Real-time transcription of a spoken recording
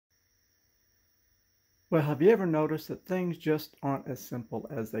Well, have you ever noticed that things just aren't as simple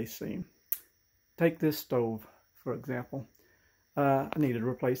as they seem? Take this stove, for example. I needed to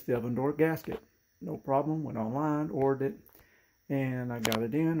replace the oven door gasket. No problem, went online, ordered it, and I got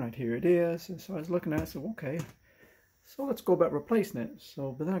it in. Right here it is. And so I was looking at it, I said, okay, so let's go about replacing it.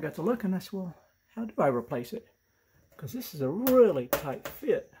 But then I got to looking, and I said, well, how do I replace it? Because this is a really tight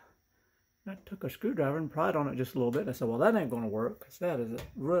fit. I took a screwdriver and pried on it just a little bit. I said, well, that ain't going to work because that is a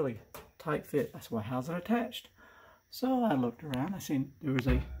really tight fit. I said, well, how's it attached? So I looked around. I seen there's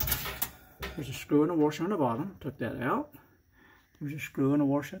a screw and a washer on the bottom. Took that out. There was a screw and a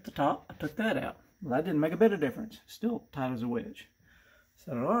washer at the top. I took that out. Well, that didn't make a bit of difference. Still tight as a wedge. I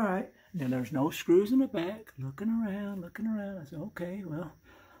said, all right. And then there's no screws in the back. Looking around. I said, okay, well,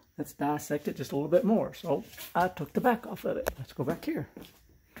 let's dissect it just a little bit more. So I took the back off of it. Let's go back here.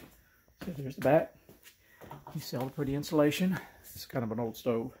 So there's the back. You see all the pretty insulation. It's kind of an old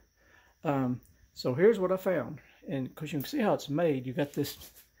stove. So here's what I found. And because you can see how it's made, you got this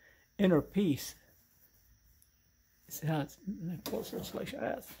inner piece. See how it's closer insulation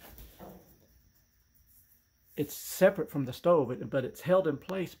as. It's separate from the stove, but it's held in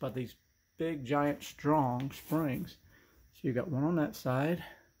place by these big, giant, strong springs. So you got one on that side,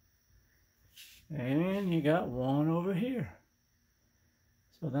 and you got one over here.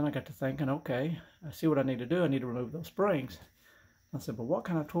 So then I got to thinking, okay, I see what I need to do. I need to remove those springs. I said, but what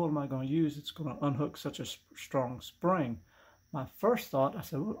kind of tool am I going to use that's going to unhook such a strong spring? My first thought, I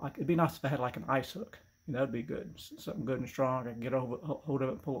said, well, it'd be nice if I had like an ice hook. You know, that'd be good. Something good and strong. I can get hold of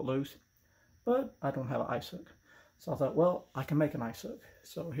it and pull it loose. But I don't have an ice hook. So I thought, well, I can make an ice hook.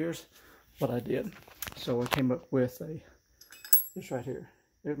 So here's what I did. So I came up with this right here.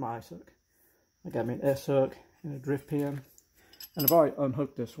 There's my ice hook. I got me an S hook and a drift pin. And I've already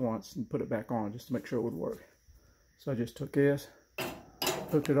unhooked this once and put it back on just to make sure it would work. So I just took this,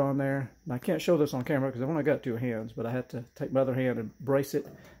 hooked it on there. And I can't show this on camera because I've only got two hands, but I had to take my other hand and brace it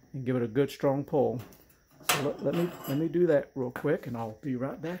and give it a good strong pull. So let me do that real quick and I'll be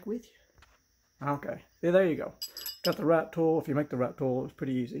right back with you. Okay, yeah, there you go. Got the right tool. If you make the right tool, it's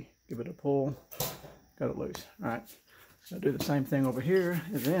pretty easy. Give it a pull, got it loose. All right, so I'll do the same thing over here,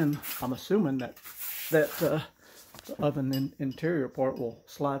 and then I'm assuming that the oven interior part will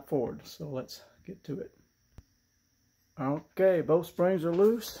slide forward. So let's get to it. Okay, both springs are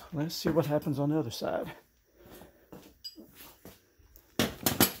loose. Let's see what happens on the other side.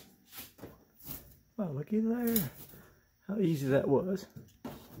 Oh, looky there. How easy that was.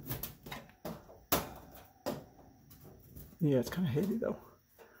 Yeah, it's kind of heavy though.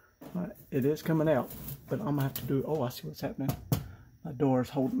 All right, it is coming out, but I'm gonna have to do, oh, I see what's happening. My door is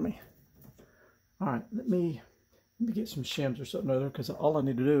holding me. All right, let me get some shims or something other, because all I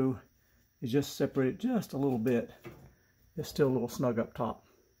need to do is just separate it just a little bit. It's still a little snug up top.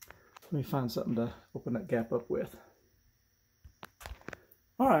 Let me find something to open that gap up with.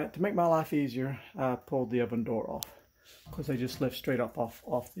 All right, to make my life easier, I pulled the oven door off because they just lift straight up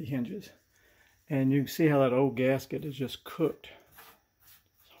off the hinges. And you can see how that old gasket is just cooked.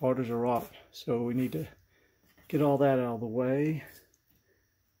 It's hard as a rock. So we need to get all that out of the way.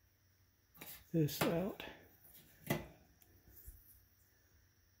 Get this out.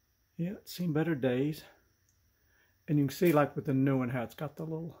 Yeah, it's seen better days. And you can see, like with the new one, how it's got the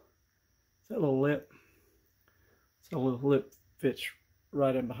little, that little lip. So the little lip fits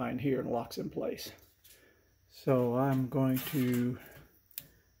right in behind here and locks in place. So I'm going to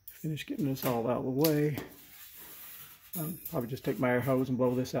finish getting this all out of the way. Probably just take my air hose and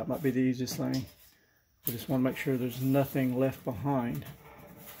blow this out. Might be the easiest thing. I just want to make sure there's nothing left behind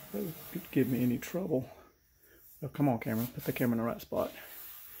that could give me any trouble. Oh, come on, camera. Put the camera in the right spot.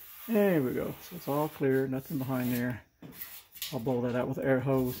 There we go. So it's all clear. Nothing behind there. I'll blow that out with the air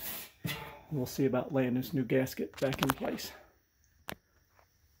hose. And we'll see about laying this new gasket back in place.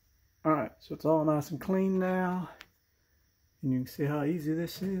 Alright, so it's all nice and clean now. And you can see how easy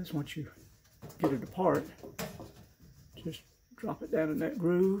this is once you get it apart. Just drop it down in that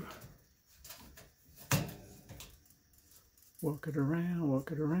groove. Work it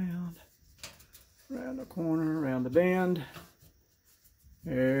around, around the corner, around the bend.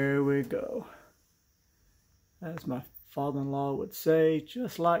 There we go. As my father-in-law would say,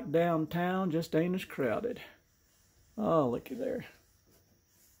 just like downtown, just ain't as crowded. Oh, looky there.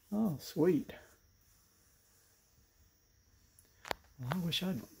 Oh, sweet. Well, I wish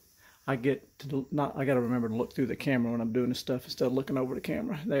I get to not. I got to remember to look through the camera when I'm doing this stuff instead of looking over the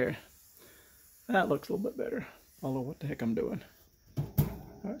camera. There. That looks a little bit better. Although, what the heck I'm doing. All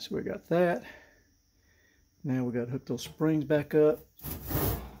right, so we got that. Now we got to hook those springs back up.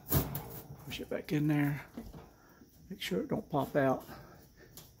 Push it back in there. Make sure it don't pop out.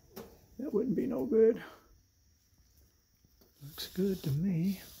 That wouldn't be no good. good to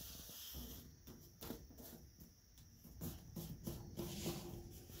me.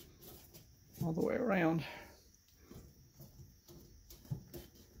 All the way around.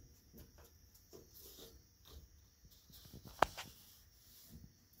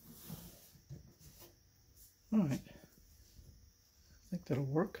 All right, I think that'll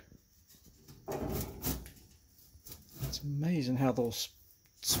work. It's amazing how those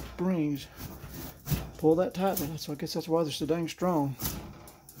springs pull that tightly. So I guess that's why they're so dang strong.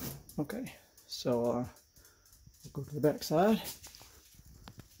 Okay, so we'll go to the back side.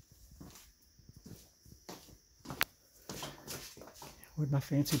 Where'd my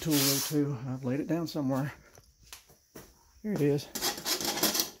fancy tool go to? I've laid it down somewhere. Here it is.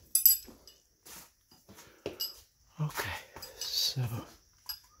 Okay, so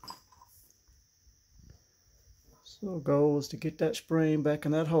the goal is to get that spring back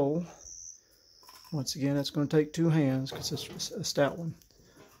in that hole. Once again, that's going to take 2 hands because it's a stout one.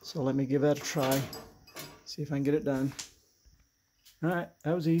 So let me give that a try. See if I can get it done. All right,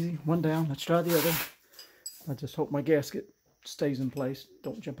 that was easy. One down. Let's try the other. I just hope my gasket stays in place.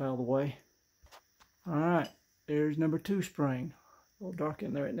 Don't jump out of the way. All right, there's number 2 spring. A little dark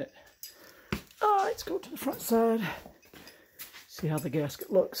in there, isn't it? All right, let's go to the front side. See how the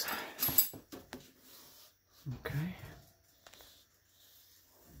gasket looks. Okay.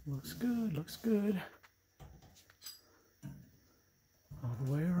 Looks good, looks good. All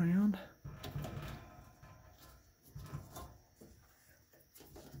the way around.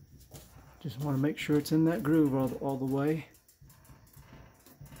 Just want to make sure it's in that groove all the way.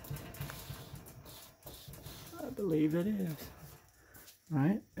 I believe it is. All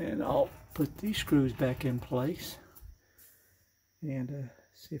right, and I'll put these screws back in place and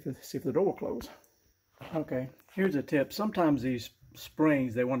see if the door will close. Okay, here's a tip. Sometimes these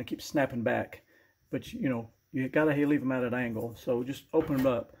springs, they want to keep snapping back, but you know, you gotta leave them at an angle. So just open them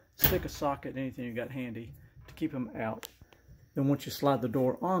up, stick a socket, anything you got handy to keep them out. Then once you slide the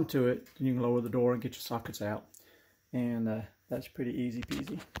door onto it, then you can lower the door and get your sockets out. And that's pretty easy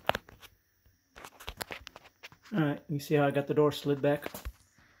peasy. Alright, you see how I got the door slid back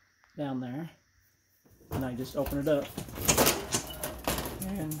down there. And I just open it up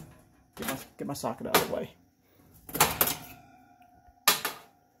and get my socket out of the way.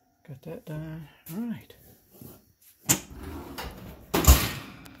 Got that done. Alright.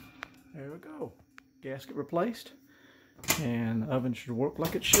 There we go. Gasket replaced. And the oven should work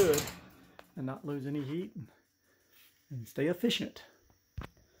like it should and not lose any heat and stay efficient.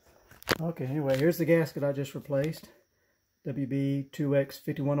 Okay, anyway, here's the gasket I just replaced.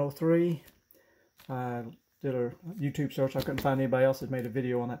 WB2X5103. I did a YouTube search. I couldn't find anybody else that made a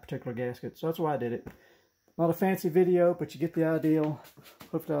video on that particular gasket, so that's why I did it. Not a fancy video, but you get the idea.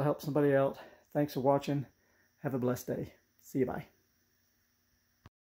 Hopefully I'll help somebody out. Thanks for watching. Have a blessed day. See you, bye.